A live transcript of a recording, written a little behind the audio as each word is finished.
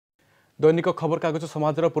दैनिक खबर कागज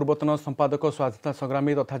समाजर पूर्वतन संपादक स्वाधीनता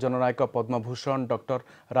संग्रामी तथा जननायक पद्मभूषण डॉक्टर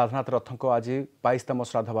राधनाथ रथको आज 22तम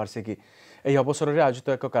श्राद्धवार्षिकी। ଏହି ଅବସରରେ ଆୟୋଜିତ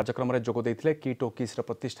ଏକ କାର୍ଯ୍ୟକ୍ରମରେ ଯୋଗ ଦେଇଥିଲେ କିଟ୍ ଓ କିସ୍ର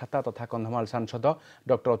ପ୍ରତିଷ୍ଠାତା ତଥା କନ୍ଧମାଳ ସାଂସଦ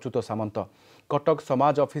ଡକ୍ଟର ଅଚ୍ୟୁତ ସାମନ୍ତ। କଟକ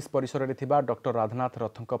ସମାଜ ଅଫିସ ପରିସରରେ ଥିବା ଡକ୍ଟର ରାଧନାଥ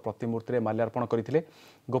ରଥଙ୍କ ପ୍ରତିମୂର୍ତ୍ତିରେ ମାଲ୍ୟାର୍ପଣ କରିଥିଲେ।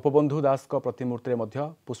 ଗୋପବନ୍ଧୁ ଦାସଙ୍କ ପ୍ରତିମୂର୍ତ୍ତିରେ ମଧ୍ୟ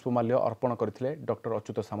ପୁଷ୍ପମାଲ୍ୟ ଅର୍ପଣ କରିଥିଲେ ଡକ୍ଟର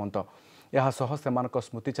ଅଚ୍ୟୁତ ସାମନ୍ତ। ଏହାସହ ସେମାନଙ୍କ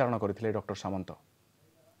ସ୍ମୃତିଚାରଣ କରିଥିଲେ ଡକ୍ଟର ସାମନ୍ତ।